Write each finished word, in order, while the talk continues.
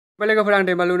लोगोफोर आं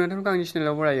दैमालु नोंथांखौ आंनि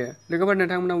चेनेलाव बरायो। लोगोफोर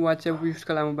नोंथांमोना वाट्सएप इउज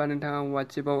खालामोबा नोंथाङा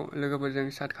वाट्सएपआव लोगोफोरजों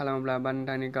चैट खालामोब्ला बा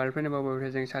नोंथांनि गार्लफ्रेन्ड एबा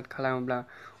बयफ्रेन्डजों चैट खालामोब्ला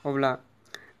अब्ला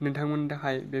नोंथांमोननि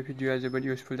थाखाय बे भिडिअआ जोबोद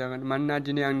इउजफुल जागोन। मानोना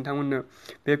दिनै आं नोंथांमोननो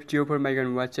बे भिडिअ फोरमायगोन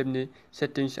वाट्सएपनि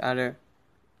सेटिंस आरो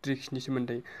ट्रिक्सनि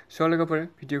सोमोन्दै। स' लोगोफोर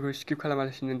भिडिअखौ स्किप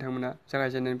खालामालासिनो नोंथांमोना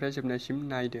जागायजेननायनिफ्राय जोबनायसिम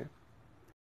नायदो।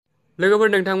 लोगोफोर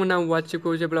नोंथांमोना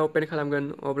वाट्सएपखौ जेब्ला अपेन खालामगोन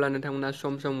अब्ला नोंथांमोना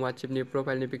सम सम वाट्सएपनि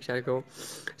प्रफाइलनि पिक्चारखौ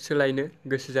सोलायनो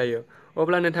गोसो जायो।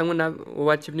 अब्ला नोंथांमोना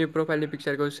वाट्सएपनि प्रफाइलनि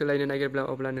पिक्चारखौ सोलायनो नागिरब्ला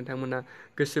अब्ला नोंथांमोना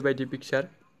गोसो बायदि पिक्चार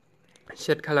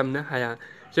सेट खालामनो हाया।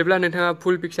 जेब्ला नोंथाङा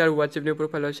फुल पिक्चार वाट्सएपनि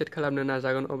प्रफाइलाव सेट खालामनो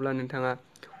नाजागोन अब्ला नोंथाङा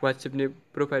वाट्सएपनि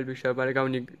प्रफाइल पिक्चार बा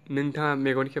गावनि नोंथाङा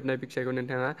मेगन खेबनाय पिक्चारखौ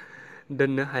नोंथाङा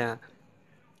दोननो हाया।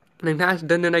 नोंथाङा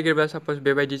दोननो नागिरब्ला साप'ज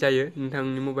बेबायदि जायो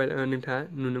नोंथांनि मबाइल नोंथाङा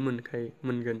नुनो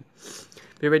मोनगोन।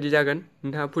 बेबायदि जागोन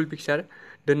नोंथाङा फुल पिक्चार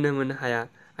दोननो मोननो हाया।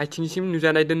 आथिंसिम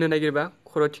नुजानाय दोननो नागिरबा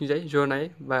खर'थिंजाय जनाय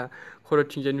बा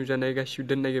खर'थिंजाय नुजानाय गासिबो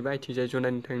दोननो नागिरबा आथिंजाय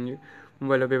जनाय नोंथांनि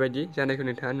मबाइलाव बेबायदि जानायखौ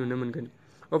नोंथाङा नुनो मोनगोन।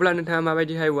 अब्ला नोंथाङा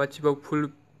माबायदिहाय वाट्सएपआव फुल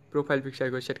प्रफाइल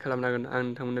पिक्चारखौ सेट खालामनो हागोन आं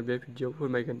नोंथांमोननो बे भिडिअआव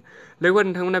फोरमायगोन। लोगोफोर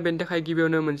नोंथांमोना बेनि थाखाय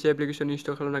गिबियावनो मोनसे एप्लिकेसन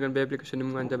इनस्टल खालामनांगोन। बे एप्लिकेसननि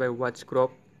मुङानो जाबाय वाट्सक्रप।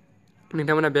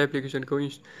 नोंथांमोना बे एप्लिकेसनखौ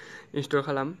इनस्टल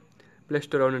खालाम प्ले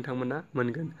स्ट'राव नोंथांमोना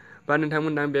मोनगोन बा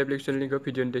नोंथांमोना बे एप्लिकेसन लिंकखौ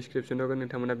भिडिअनि डिसक्रिपसनाव होगोन।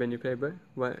 नोंथांमोना बेनिफ्रायबो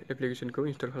एप्लिकेसनखौ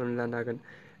इनस्टल खालामनानै लानो हागोन।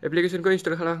 एप्लिकेसनखौ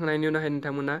इनस्टल खालामखांनायनि उनावहाय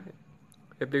नोंथांमोना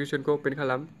एप्लिकेसनखौ अपेन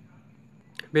खालाम।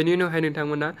 बेनि उनावहाय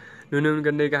नोंथांमोना नुनो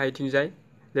मोनगोन नै गाहायथिंजाय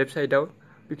लेफ्ट साइडआव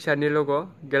पिक्चारनि लग'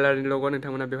 गेलारिनि लग'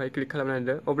 नोंथांमोना बेवहाय क्लिक खालामनानै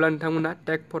होदो। अब्ला नोंथांमोना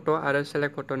टेक फट' आरो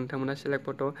सेलेक्ट फट' नोंथांमोना सेलेक्ट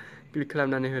फट' क्लिक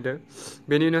खालामनानै होदो।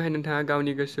 बेनि उनावहाय नोंथाङा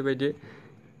गावनि गोसो बायदि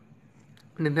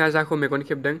नोंथाङा जाखौ मेगन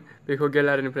खेबदों बेखौ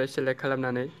गेलारिनिफ्राय सेलेक्ट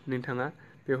खालामनानै नोंथाङा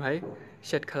बेवहाय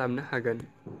सेट खालामनो हागोन।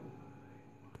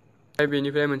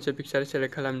 बेनिफ्राय मोनसे पिक्चार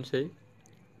सेलेक्ट खालामनोसै।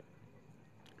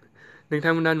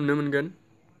 नोंथांमोना नुनो मोनगोन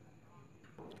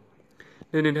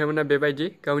नोंथांमोना बेबायदि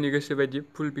गावनि गोसो बायदि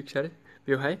फुल पिक्चार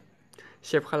बेवहाय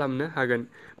सेभ खालामनो हागोन।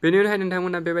 बेनि उनावहाय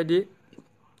नोंथांमोना बेबायदि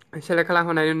सेलेक्ट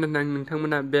खालामखांनायनि उनाव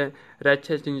नोंथांमोना बे राइट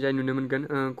साइडथिंजाय नुनो मोनगोन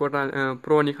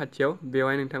प्र'नि खाथियाव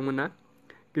बेवहाय नोंथांमोना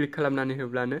क्लिक खालामनानै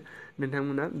होब्लानो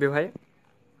नोंथांमोना बेवहाय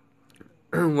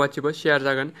वाट्सएपआव शेयार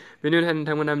जागोन। बेनि उनावहाय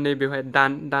नोंथांमोना नै बेवहाय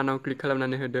दानाव क्लिक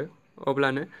खालामनानै होदो।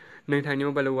 अब्लानो नोंथांनि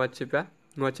मबाइलाव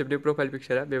वाट्सएपनि प्रफाइल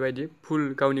पिक्चारा बेबायदि फुल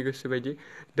गावनि गोसो बायदि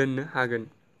दोननो हागोन।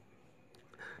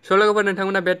 स' लोगोफोर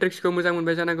नोंथांमोना बे ट्रिक्सखौ मोजां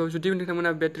मोनबाय जानांगौ। जुदि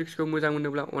नोंथांमोना बे ट्रिक्सखौ मोजां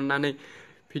मोनोब्ला अननानै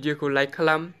भिडिअखौ लाइक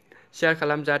खालाम शेयार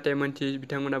खालाम जाहाथे मोनथियै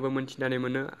बिथांमोनाबो मोनथिनानै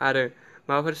मोनो आरो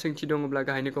माबाफोर सोंथि दङब्ला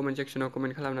गाहायनि कमेन्ट सेक्सनाव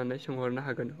कमेन्ट खालामनानै सोंहरनो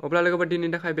हागोन। अब्ला लोगोफोर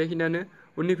दिनैनि थाखाय बेखिनियानो।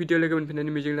 उननि भिडिअ लोगो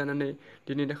मोनफिननायनि मिजिं लानानै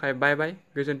दिनैनि थाखाय बाय बाय।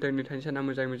 गोजोन्थों। नोंथांनि साना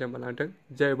मोजाङै मोजां बारलांथों।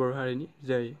 जय बर' हारिनि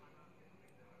जय।